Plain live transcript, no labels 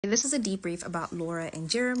This is a debrief about Laura and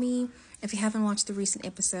Jeremy. If you haven't watched the recent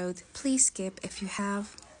episode, please skip. If you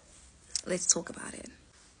have, let's talk about it.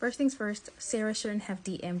 First things first, Sarah shouldn't have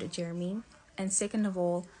DM'd Jeremy. And second of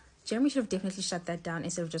all, Jeremy should have definitely shut that down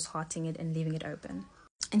instead of just hearting it and leaving it open.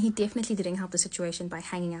 And he definitely didn't help the situation by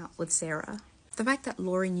hanging out with Sarah. The fact that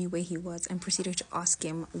Laura knew where he was and proceeded to ask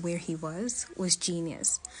him where he was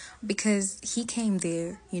genius. Because he came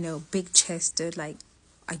there, big-chested, like,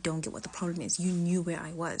 I don't get what the problem is. You knew where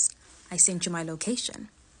I was. I sent you my location.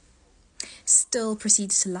 Still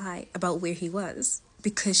proceeds to lie about where he was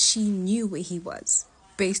because she knew where he was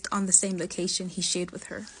based on the same location he shared with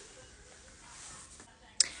her.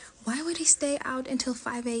 Why would he stay out until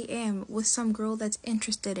 5 a.m. with some girl that's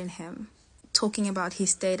interested in him? Talking about he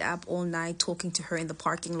stayed up all night talking to her in the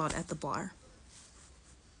parking lot at the bar.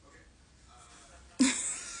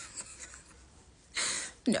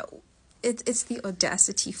 No, it's the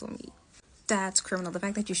audacity for me. That's criminal. The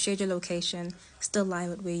fact that you shared your location, still lie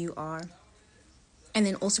with where you are, and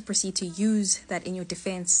then also proceed to use that in your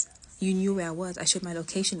defense. You knew where I was. I shared my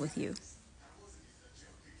location with you.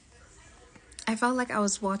 I felt like I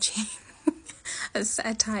was watching a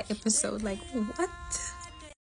satire episode. Like, what?